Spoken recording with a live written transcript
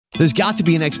There's got to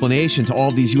be an explanation to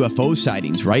all these UFO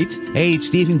sightings, right? Hey, it's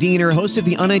Stephen Diener, host of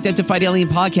the Unidentified Alien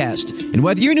Podcast. And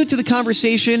whether you're new to the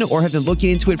conversation or have been looking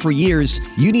into it for years,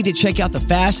 you need to check out the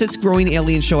fastest growing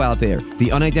alien show out there,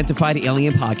 the Unidentified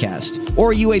Alien Podcast,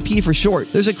 or UAP for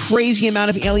short. There's a crazy amount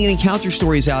of alien encounter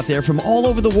stories out there from all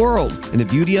over the world. And the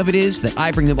beauty of it is that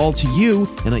I bring them all to you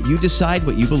and let you decide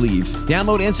what you believe.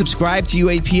 Download and subscribe to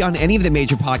UAP on any of the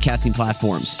major podcasting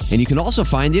platforms. And you can also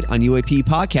find it on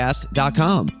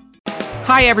UAPpodcast.com.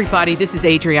 Hi, everybody. This is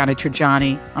Adriana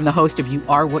Trajani. I'm the host of You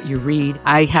Are What You Read.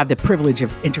 I have the privilege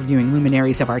of interviewing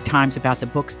luminaries of our times about the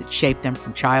books that shaped them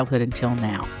from childhood until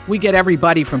now. We get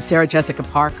everybody from Sarah Jessica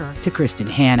Parker to Kristen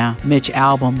Hanna, Mitch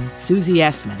Albom, Susie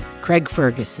Essman, Craig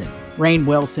Ferguson, Rainn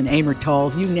Wilson, Amor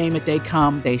Tolls, you name it, they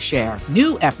come, they share.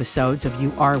 New episodes of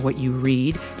You Are What You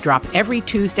Read drop every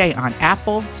Tuesday on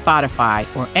Apple,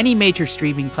 Spotify, or any major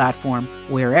streaming platform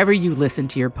wherever you listen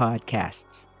to your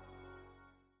podcasts.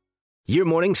 Your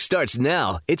morning starts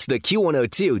now. It's the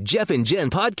Q102 Jeff and Jen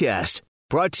podcast,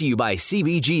 brought to you by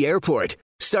CBG Airport.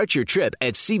 Start your trip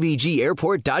at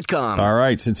CBGAirport.com. All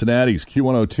right, Cincinnati's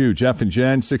Q102, Jeff and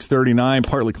Jen, 639,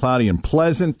 partly cloudy and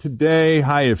pleasant today.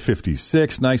 High of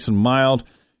 56, nice and mild.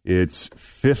 It's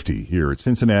 50 here at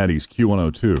Cincinnati's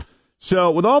Q102.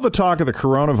 So with all the talk of the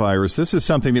coronavirus, this is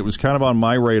something that was kind of on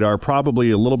my radar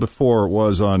probably a little before it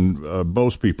was on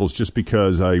most people's, just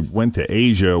because I went to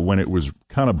Asia when it was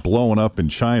kind of blowing up in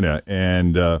China.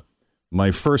 And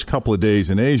my first couple of days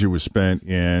in Asia was spent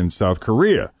in South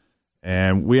Korea.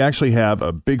 And we actually have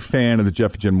a big fan of the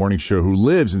Jeff and Jen Morning Show who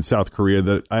lives in South Korea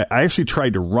that I actually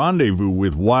tried to rendezvous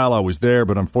with while I was there,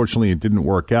 but unfortunately it didn't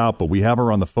work out. But we have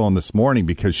her on the phone this morning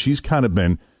because she's kind of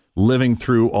been living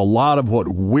through a lot of what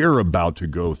we're about to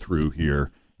go through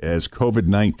here as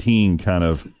COVID-19 kind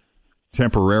of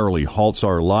temporarily halts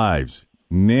our lives.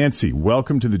 Nancy,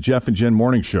 welcome to the Jeff and Jen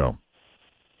Morning Show.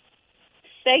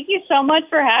 Thank you so much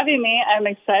for having me. I'm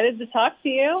excited to talk to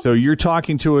you. So you're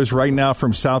talking to us right now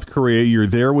from South Korea. You're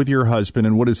there with your husband,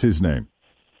 and what is his name?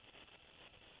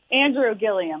 Andrew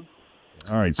Gilliam.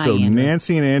 All right, so hi,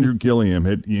 Nancy and Andrew Gilliam,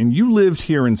 and you lived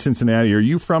here in Cincinnati. Are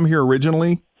you from here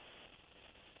originally?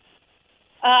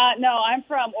 No, I'm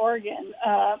from Oregon.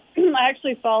 I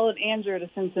actually followed Andrew to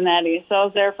Cincinnati, so I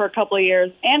was there for a couple of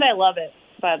years, and I love it,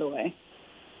 by the way.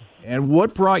 And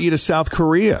what brought you to South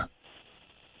Korea?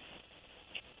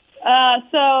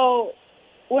 So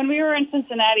when we were in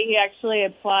Cincinnati, he actually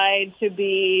applied to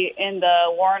be in the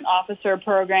warrant officer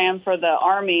program for the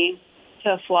Army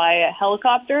to fly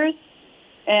helicopters,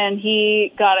 and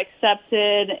he got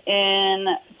accepted in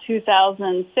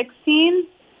 2016.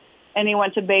 And he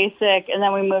went to basic, and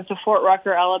then we moved to Fort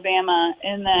Rucker, Alabama,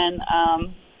 and then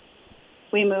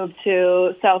we moved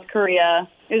to South Korea.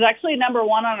 It was actually number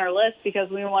one on our list because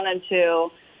we wanted to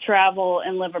travel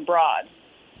and live abroad.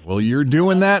 Well, you're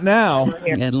doing that now.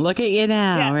 And look at you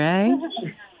now, right?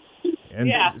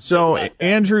 And so,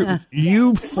 Andrew,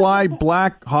 you fly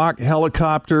Black Hawk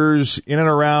helicopters in and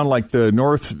around like the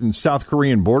North and South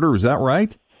Korean border. Is that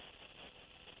right?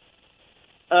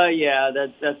 Yeah,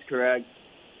 that's correct.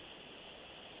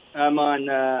 I'm on,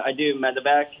 I do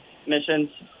medevac missions.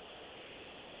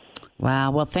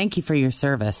 Wow. Well, thank you for your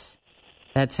service.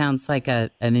 That sounds like an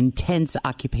intense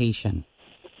occupation.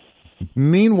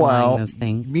 Meanwhile,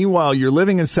 you're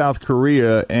living in South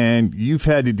Korea and you've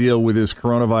had to deal with this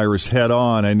coronavirus head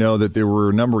on. I know that there were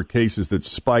a number of cases that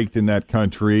spiked in that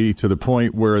country to the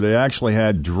point where they actually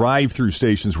had drive-through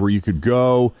stations where you could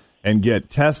go and get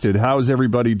tested. How is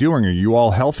everybody doing? Are you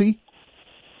all healthy?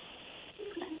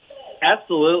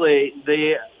 Absolutely.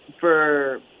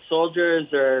 For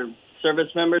soldiers or service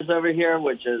members over here,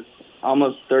 which is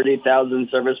almost 30,000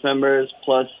 service members,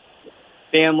 plus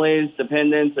families,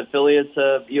 dependents, affiliates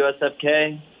of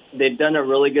USFK, they've done a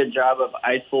really good job of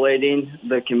isolating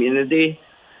the community.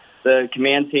 The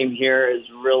command team here is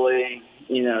really,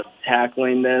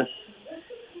 tackling this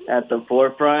at the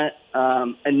forefront.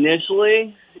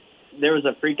 Initially, there was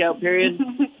a freak-out period.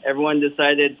 Everyone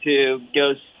decided to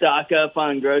go stock up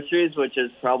on groceries, which is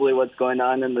probably what's going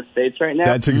on in the States right now.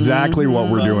 That's exactly what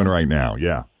we're doing right now,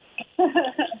 yeah.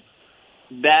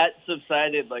 That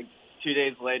subsided like 2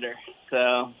 days later.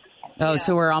 So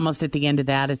we're almost at the end of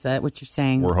that. Is that what you're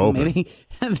saying? We're hoping.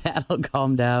 Maybe that'll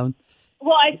calm down.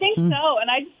 Well, I think so. And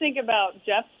I just think about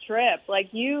Jeff's trip. Like,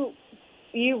 you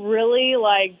really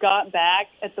got back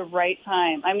at the right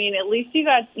time. I mean, at least you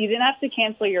didn't have to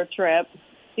cancel your trip.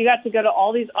 You got to go to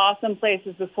all these awesome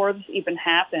places before this even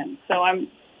happened. So I'm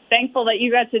thankful that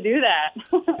you got to do that.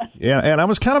 Yeah, and I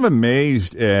was kind of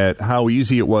amazed at how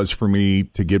easy it was for me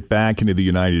to get back into the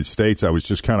United States. I was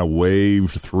just kind of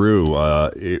waved through.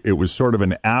 It was sort of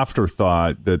an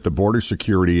afterthought that the border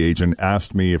security agent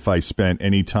asked me if I spent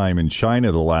any time in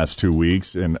China the last 2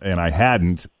 weeks, and I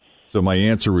hadn't. So my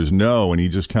answer was no, and he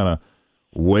just kind of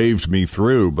waved me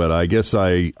through. But I guess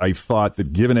I thought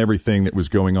that given everything that was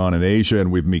going on in Asia,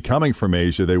 and with me coming from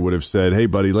Asia, they would have said, hey,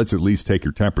 buddy, let's at least take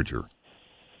your temperature.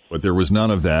 But there was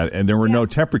none of that, and there were no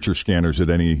temperature scanners at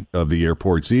any of the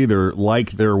airports either,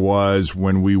 like there was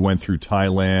when we went through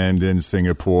Thailand and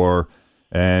Singapore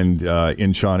and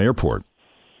Incheon Airport.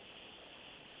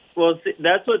 Well, see,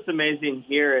 that's what's amazing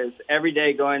here is every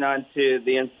day going on to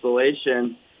the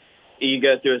installation, you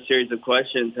go through a series of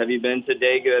questions. Have you been to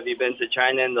Daegu? Have you been to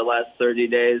China in the last 30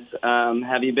 days?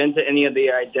 Have you been to any of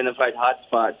the identified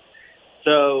hotspots?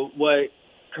 So what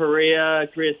Korea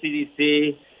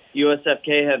CDC,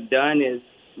 USFK have done is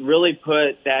really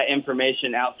put that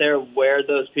information out there where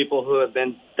those people who have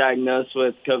been diagnosed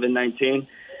with COVID-19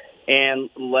 and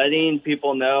letting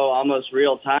people know almost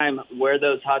real time where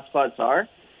those hotspots are.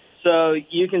 So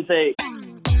you can say...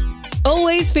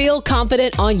 Always feel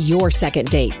confident on your second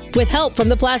date. With help from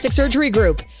the Plastic Surgery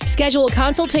Group. Schedule a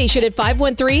consultation at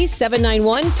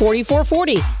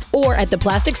 513-791-4440 or at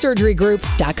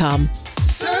theplasticsurgerygroup.com.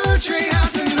 Surgery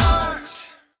has an art.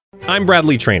 I'm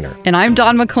Bradley Trainer. And I'm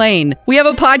Don McClain. We have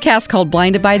a podcast called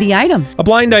Blinded by the Item. A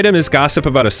blind item is gossip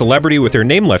about a celebrity with their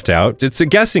name left out. It's a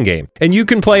guessing game, and you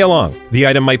can play along. The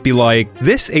item might be like,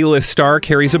 this A-list star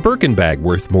carries a Birkin bag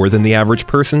worth more than the average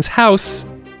person's house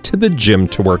to the gym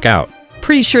to work out.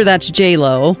 Pretty sure that's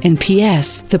J-Lo. And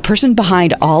P.S. the person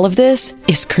behind all of this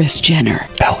is Kris Jenner,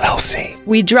 LLC.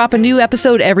 We drop a new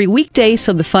episode every weekday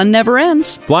so the fun never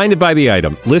ends. Blinded by the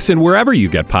Item. Listen wherever you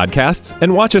get podcasts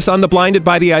and watch us on the Blinded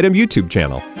by the Item YouTube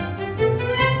channel.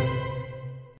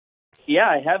 Yeah,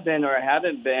 I have been or I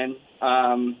haven't been,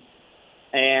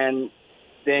 and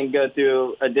then go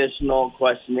through additional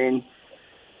questioning.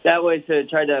 That way to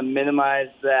try to minimize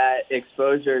that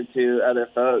exposure to other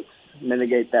folks,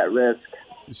 mitigate that risk.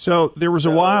 So there was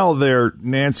a while there,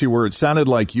 Nancy, where it sounded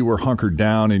like you were hunkered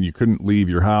down and you couldn't leave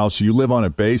your house. You live on a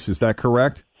base, is that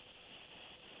correct?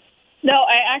 No,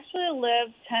 I actually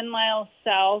live 10 miles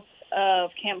south of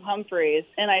Camp Humphreys,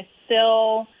 and I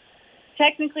still,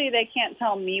 technically they can't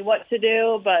tell me what to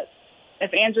do, but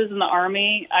if Andrew's in the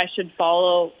Army, I should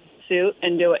follow suit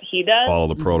and do what he does. Follow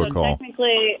the protocol. So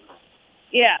technically,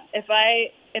 yeah, if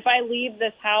I leave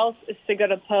this house, it's to go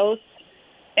to post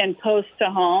and post to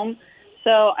home.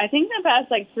 So I think in the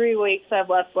past 3 weeks I've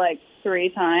left 3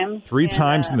 times. Three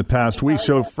times in the past week.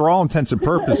 So for all intents and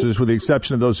purposes, with the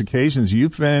exception of those occasions,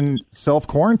 you've been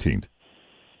self-quarantined.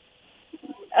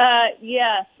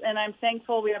 Yes, and I'm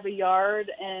thankful we have a yard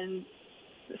and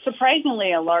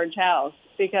surprisingly a large house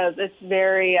because it's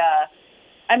very, I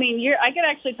could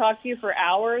actually talk to you for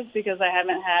hours because I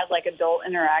haven't had adult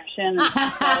interaction in so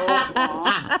long.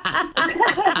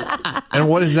 And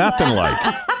what has that been like?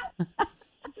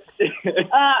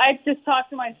 I just talk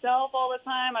to myself all the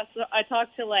time. I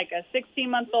talk to a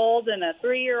 16-month-old and a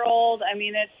 3-year-old. I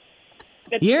mean, it's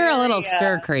You're very, a little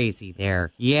stir crazy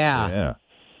there. Yeah.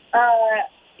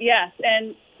 Yes,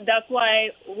 and that's why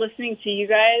listening to you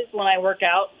guys when I work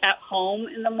out at home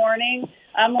in the morning,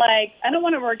 I'm like, I don't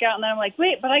want to work out, and then I'm like,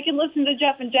 wait, but I can listen to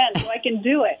Jeff and Jen, so I can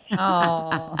do it.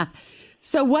 Oh.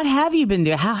 So what have you been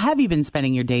doing? How have you been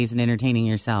spending your days and entertaining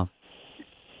yourself?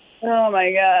 Oh,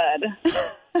 my God.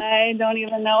 I don't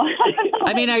even know.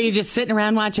 I mean, are you just sitting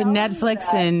around watching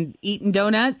Netflix and eating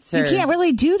donuts? Or? You can't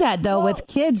really do that, though, with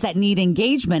kids that need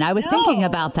engagement. I was thinking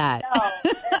about that. No.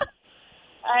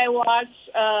 I watch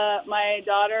my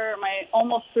daughter, my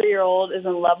almost 3-year-old, is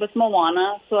in love with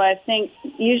Moana. So I think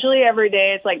usually every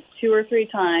day it's 2 or 3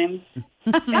 times.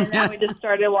 And then we just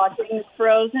started watching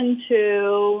Frozen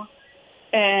 2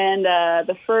 and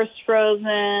the first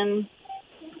Frozen.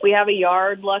 We have a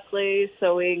yard, luckily,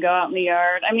 so we go out in the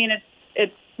yard. I mean,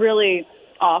 it's really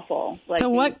awful. So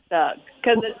what?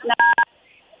 Because it's not.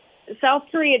 South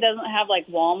Korea doesn't have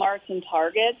Walmarts and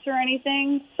Targets or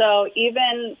anything. So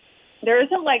even there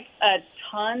isn't a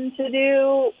ton to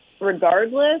do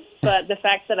regardless. But the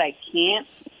fact that I can't,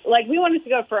 we wanted to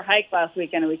go for a hike last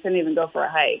weekend and we couldn't even go for a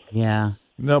hike. Yeah.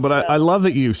 No, but I love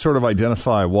that you sort of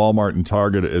identify Walmart and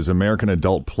Target as American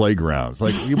adult playgrounds.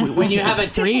 When you have a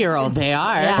 3-year-old, they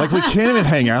are. Yeah. We can't even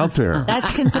hang out there.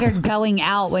 That's considered going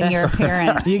out when you're a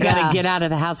parent. You got to get out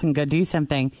of the house and go do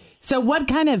something. So what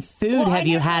kind of food have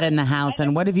you had in the house,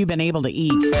 and what have you been able to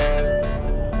eat?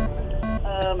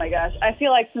 Oh, my gosh. I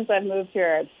feel like since I've moved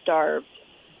here, I've starved.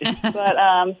 But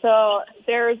so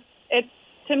it's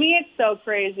to me, it's so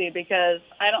crazy because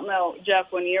I don't know, Jeff,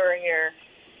 when you were here,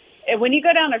 when you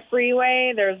go down a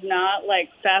freeway, there's not like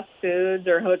fast foods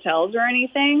or hotels or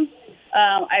anything.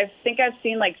 I think I've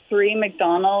seen like 3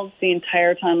 McDonald's the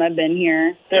entire time I've been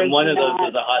here. And one of those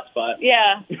was a hot spot.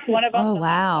 Yeah, one of them. Oh,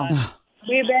 wow.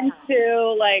 We've been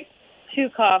to like 2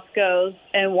 Costco's,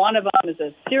 and one of them is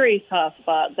a serious hot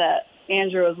spot that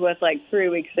Andrew was with like 4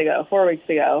 weeks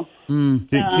ago.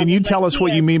 Can you tell us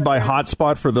what you mean by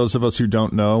hotspot for those of us who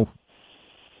don't know?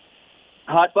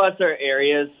 Hotspots are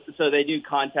areas, so they do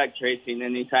contact tracing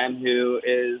anytime who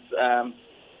is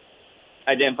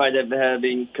identified as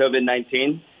having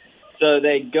COVID-19. So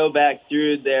they go back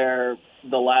through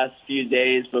the last few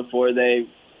days before they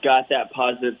got that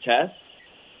positive test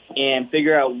and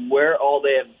figure out where all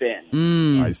they have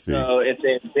been. I see. So if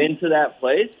they've been to that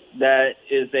place, that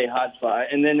is a hotspot.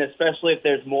 And then especially if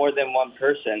there's more than one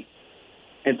person,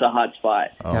 it's a hotspot.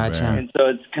 Oh, Gotcha. man. And so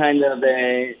it's kind of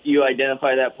you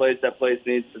identify that place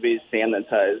needs to be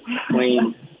sanitized,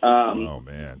 cleaned. Oh,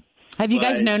 man. Have you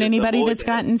guys But known just anybody avoid that's it.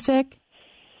 gotten sick?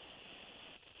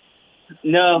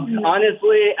 No,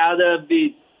 honestly, out of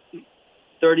the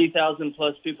 30,000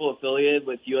 plus people affiliated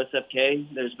with USFK,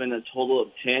 there's been a total of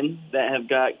 10 that have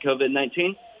got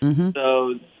COVID-19. Mm-hmm.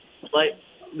 So, like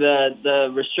the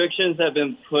restrictions that have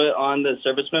been put on the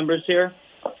service members here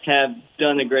have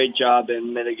done a great job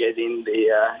in mitigating the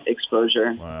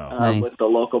exposure Nice. with the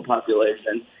local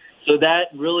population. So that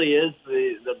really is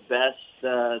the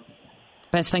best.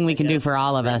 Best thing we can do for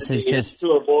all of us is just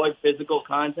to avoid physical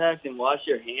contact and wash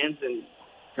your hands and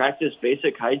practice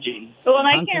basic hygiene. Well, and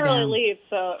I Hunker can't really down. leave,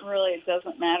 so it really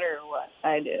doesn't matter what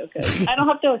I do because I don't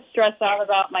have to stress out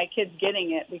about my kids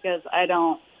getting it because I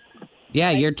don't.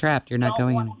 Yeah, you're trapped. You're not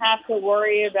going don't anywhere. have to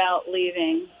worry about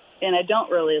leaving, and I don't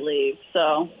really leave.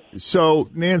 So,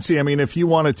 Nancy, I mean, if you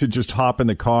wanted to just hop in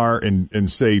the car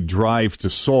and say drive to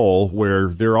Seoul, where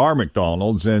there are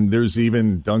McDonald's and there's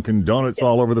even Dunkin' Donuts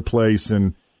all over the place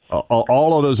and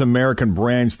all of those American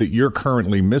brands that you're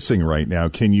currently missing right now,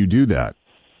 can you do that?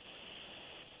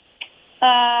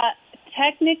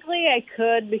 Technically, I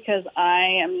could because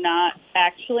I am not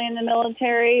actually in the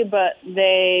military, but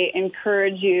they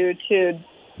encourage you to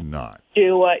Not.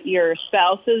 do what your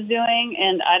spouse is doing,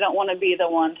 and I don't want to be the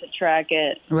one to track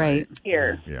it Right.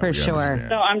 here. Yeah, For we sure. understand.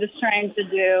 So I'm just trying to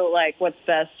do like what's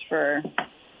best for.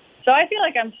 So I feel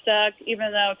like I'm stuck,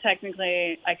 even though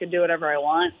technically I could do whatever I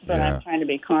want, but Yeah. I'm trying to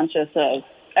be conscious of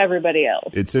everybody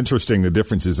else. It's interesting, the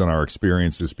differences in our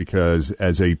experiences, because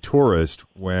as a tourist,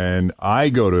 when I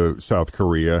go to South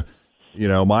Korea, you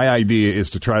know, my idea is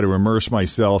to try to immerse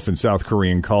myself in South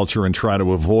Korean culture and try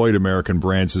to avoid American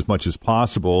brands as much as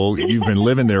possible. You've been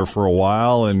living there for a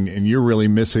while, and you're really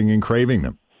missing and craving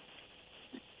them.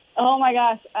 Oh my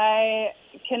gosh, I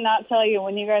cannot tell you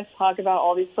when you guys talk about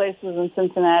all these places in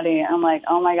Cincinnati, I'm like,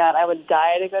 oh my God, I would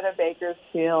die to go to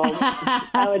Bakersfield.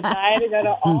 I would die to go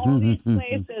to all these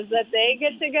places that they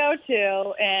get to go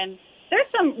to. And there's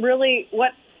some really,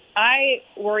 what I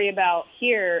worry about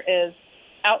here is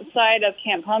outside of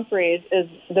Camp Humphreys is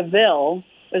the Ville,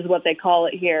 is what they call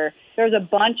it here. There's a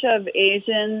bunch of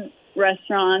Asian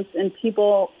restaurants and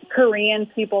Korean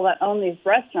people that own these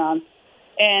restaurants.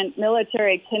 And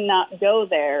military cannot go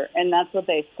there, and that's what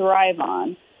they thrive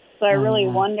on. So I really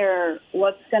wonder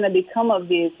what's going to become of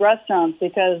these restaurants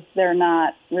because they're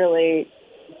not really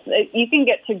 – you can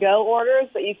get to-go orders,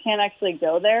 but you can't actually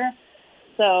go there.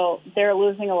 So they're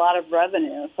losing a lot of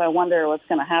revenue. So I wonder what's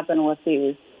going to happen with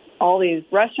all these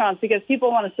restaurants because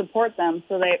people want to support them,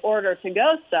 so they order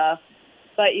to-go stuff,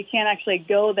 but you can't actually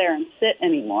go there and sit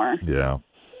anymore. Yeah.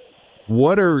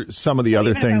 What are some of the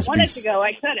other things? If I wanted to go,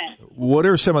 I couldn't. What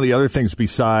are some of the other things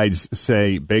besides,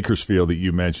 say, Bakersfield that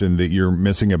you mentioned that you're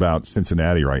missing about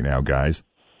Cincinnati right now, guys?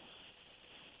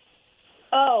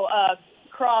 Oh,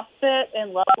 CrossFit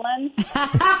in Loveland.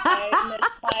 I miss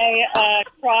my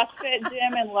CrossFit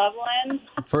gym in Loveland.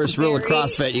 First rule of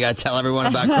CrossFit, you got to tell everyone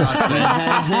about CrossFit.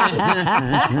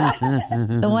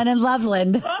 The one in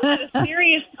Loveland. I'm not a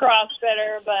serious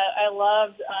CrossFitter, but I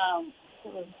loved,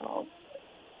 what was it called?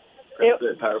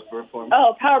 Power Performance.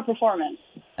 Oh, Power Performance.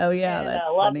 Oh, yeah, in, that's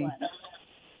funny.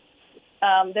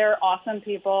 Loveland. They're awesome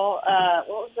people. What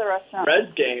was the restaurant?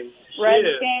 Reds games. Reds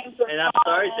Shoot. games. were And I'm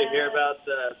sorry to hear about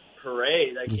the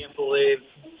parade. I can't believe.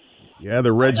 Yeah,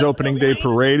 the Reds opening day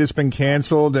parade has been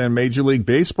canceled, and Major League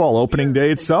Baseball opening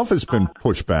day itself has been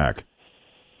pushed back.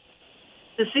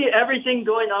 To see everything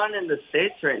going on in the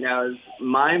States right now is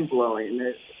mind-blowing.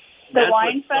 The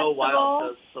wine so festival.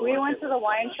 wild to We went to the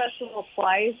wine festival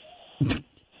twice. It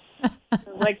was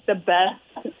like the best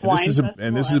wine festival.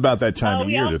 And this is about that time Oh, of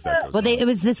we year also- that goes Well, on. it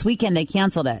was this weekend they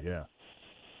canceled it. Yeah.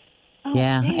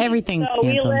 Yeah, dang. everything's so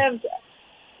canceled.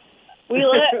 We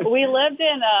lived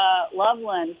in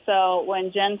Loveland, so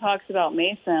when Jen talks about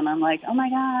Mason, I'm like, oh my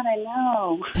God, I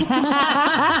know.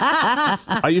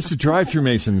 I used to drive through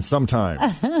Mason sometimes.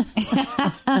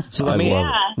 So let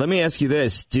me ask you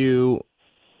this: Do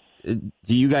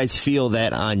you guys feel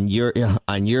that on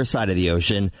your side of the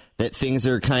ocean that things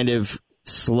are kind of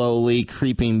slowly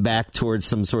creeping back towards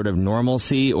some sort of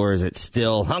normalcy, or is it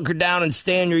still hunker down and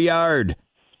stay in your yard?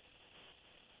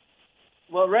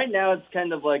 Well, right now it's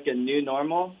kind of like a new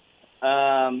normal.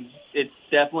 It's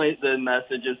definitely, the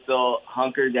message is still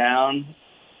hunker down.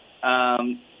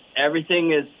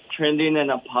 Everything is trending in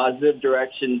a positive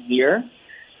direction here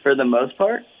for the most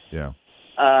part. Yeah.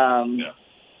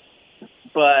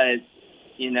 But,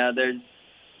 there's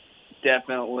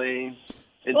definitely...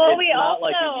 we not also,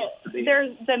 like it used to be.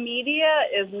 the media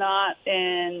is not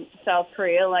in South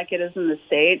Korea like it is in the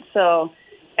States, so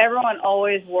everyone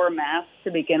always wore masks to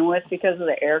begin with because of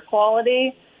the air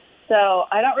quality. So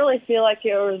I don't really feel like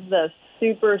it was the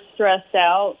super stressed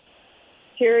out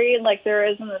period like there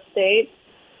is in the States,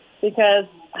 because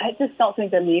I just don't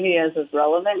think the media is as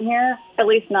relevant here, at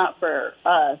least not for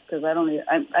us, because I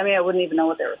wouldn't even know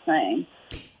what they were saying.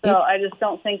 So I just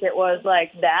don't think it was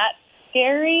like that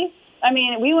scary. I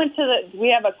mean, we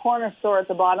have a corner store at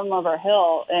the bottom of our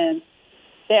hill, and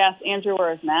they asked Andrew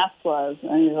where his mask was,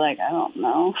 and he's like, I don't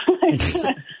know.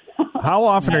 How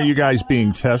often are you guys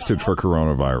being tested for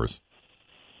coronavirus?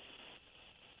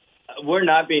 We're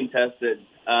not being tested.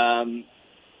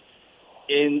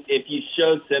 If you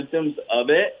show symptoms of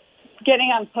it,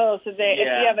 getting on post, if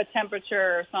you have a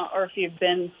temperature or if you've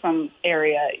been from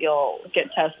area, you'll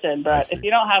get tested. But if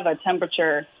you don't have a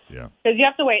temperature, because you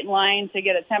have to wait in line to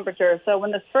get a temperature. So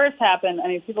when this first happened,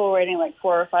 people were waiting like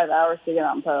 4 or 5 hours to get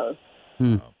on post,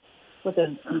 which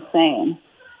is insane.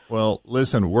 Well,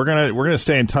 listen, we're gonna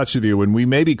stay in touch with you, and we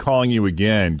may be calling you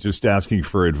again, just asking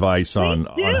for advice on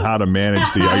how to manage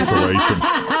the isolation.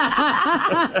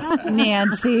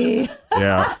 Nancy.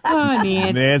 Yeah. Oh,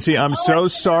 Nancy, I'm so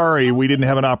sorry we didn't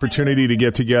have an opportunity to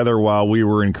get together while we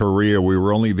were in Korea. We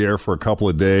were only there for a couple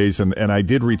of days, and I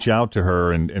did reach out to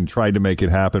her and tried to make it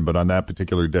happen, but on that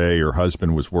particular day, her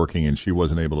husband was working, and she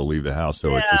wasn't able to leave the house,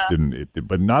 so it just didn't.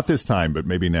 But not this time, but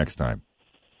maybe next time.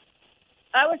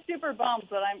 I was super bummed,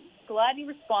 but I'm glad you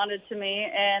responded to me.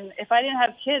 And if I didn't have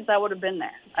kids, I would have been there.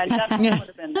 I definitely would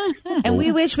have been there. And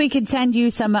we wish we could send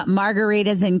you some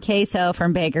margaritas and queso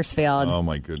from Bakersfield. Oh,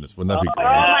 my goodness. Wouldn't that be great?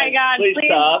 Oh, my God.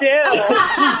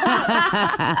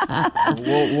 Please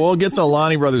do. We'll get the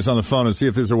Lonnie brothers on the phone and see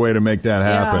if there's a way to make that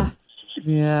happen.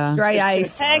 Yeah. Dry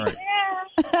ice. Heck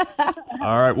yeah.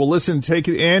 All right. Well, listen, take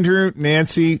it. Andrew,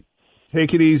 Nancy,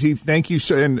 take it easy. Thank you.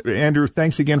 And Andrew,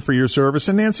 thanks again for your service.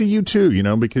 And Nancy, you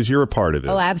too, because you're a part of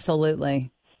this. Oh,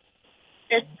 absolutely.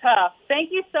 It's tough. Thank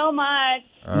you so much.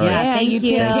 All right. Yeah, thank you.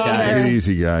 Thanks, guys. Take it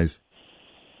easy, guys.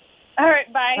 All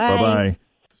right, bye. Bye-bye.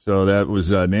 So that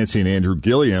was Nancy and Andrew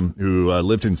Gilliam, who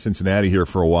lived in Cincinnati here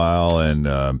for a while and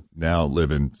now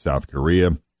live in South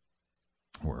Korea,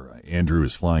 where Andrew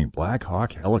is flying Black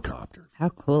Hawk helicopter. How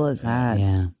cool is that?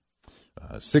 Yeah.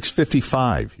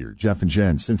 6:55 here, Jeff and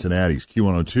Jen, Cincinnati's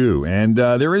Q102. And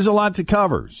there is a lot to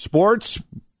cover. Sports,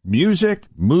 music,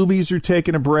 movies are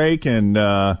taking a break. And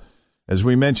as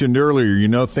we mentioned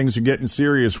earlier, things are getting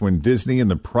serious when Disney and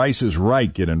The Price is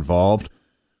Right get involved.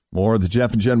 More of the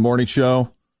Jeff and Jen Morning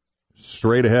Show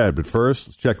straight ahead. But first,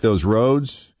 let's check those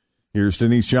roads. Here's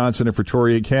Denise Johnson and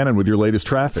Victoria Cannon with your latest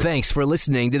traffic. Thanks for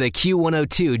listening to the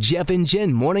Q102 Jeff and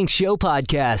Jen Morning Show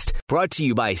podcast, brought to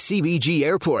you by CBG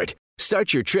Airport.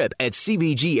 Start your trip at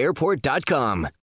CBGAirport.com.